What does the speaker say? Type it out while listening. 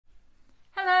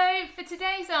For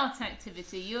today's art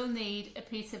activity, you'll need a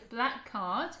piece of black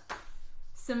card,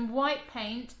 some white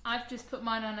paint, I've just put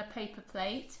mine on a paper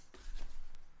plate,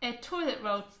 a toilet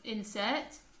roll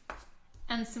insert,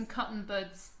 and some cotton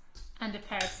buds and a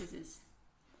pair of scissors.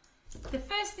 The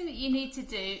first thing that you need to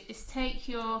do is take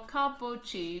your cardboard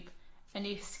tube and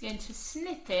you're going to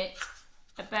snip it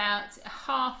about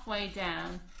halfway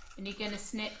down, and you're going to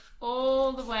snip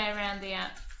all the way around the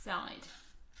outside.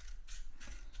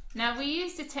 Now, we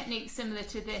used a technique similar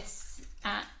to this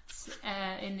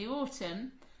in the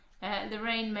autumn.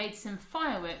 Lorraine made some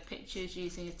firework pictures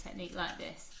using a technique like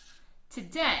this.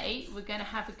 Today we're going to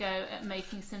have a go at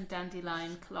making some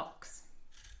dandelion clocks.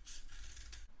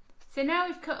 So now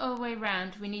we've cut all the way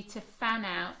around, we need to fan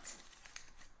out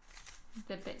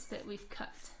the bits that we've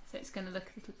cut. So it's going to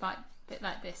look a little bit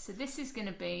like this. So this is going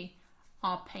to be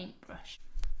our paintbrush.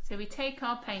 So we take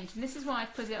our paint, and this is why I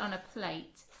put it on a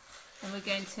plate, and we're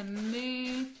going to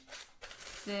move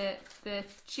the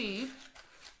tube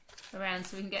around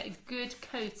so we can get a good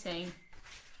coating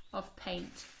of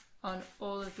paint on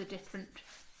all of the different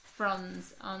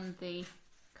fronds on the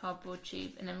cardboard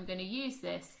tube, and then we're going to use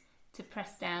this to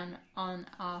press down on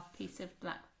our piece of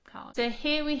black card. So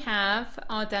here we have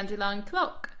our dandelion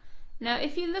clock. Now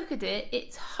if you look at it,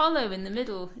 it's hollow in the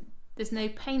middle. There's no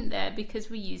paint there because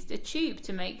we used a tube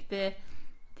to make the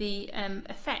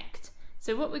effect.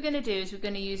 So what we're going to do is we're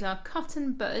going to use our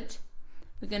cotton bud,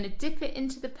 we're going to dip it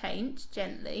into the paint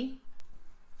gently,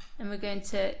 and we're going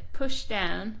to push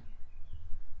down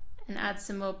and add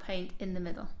some more paint in the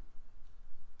middle.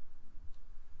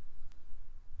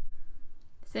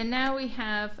 So now we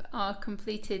have our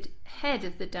completed head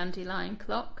of the dandelion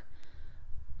clock.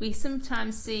 We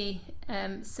sometimes see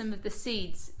some of the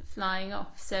seeds flying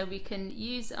off, so we can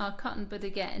use our cotton bud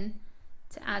again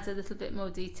to add a little bit more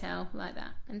detail like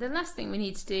that. And the last thing we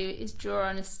need to do is draw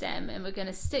on a stem, and we're going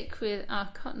to stick with our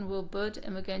cotton wool bud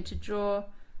and we're going to draw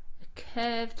a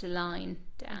curved line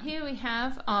down. Here we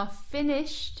have our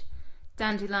finished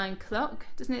dandelion clock.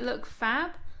 Doesn't it look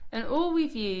fab? And all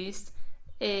we've used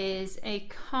is a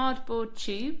cardboard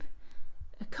tube,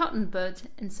 a cotton bud,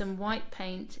 and some white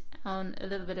paint on a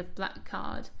little bit of black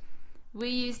card. We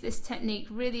used this technique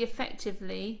really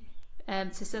effectively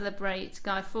to celebrate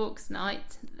Guy Fawkes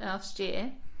Night last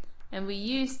year, and we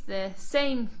used the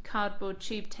same cardboard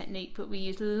tube technique, but we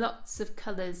used lots of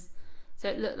colours so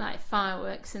it looked like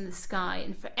fireworks in the sky,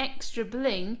 and for extra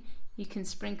bling you can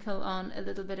sprinkle on a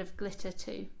little bit of glitter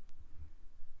too.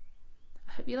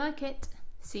 I hope you like it.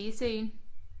 See you soon.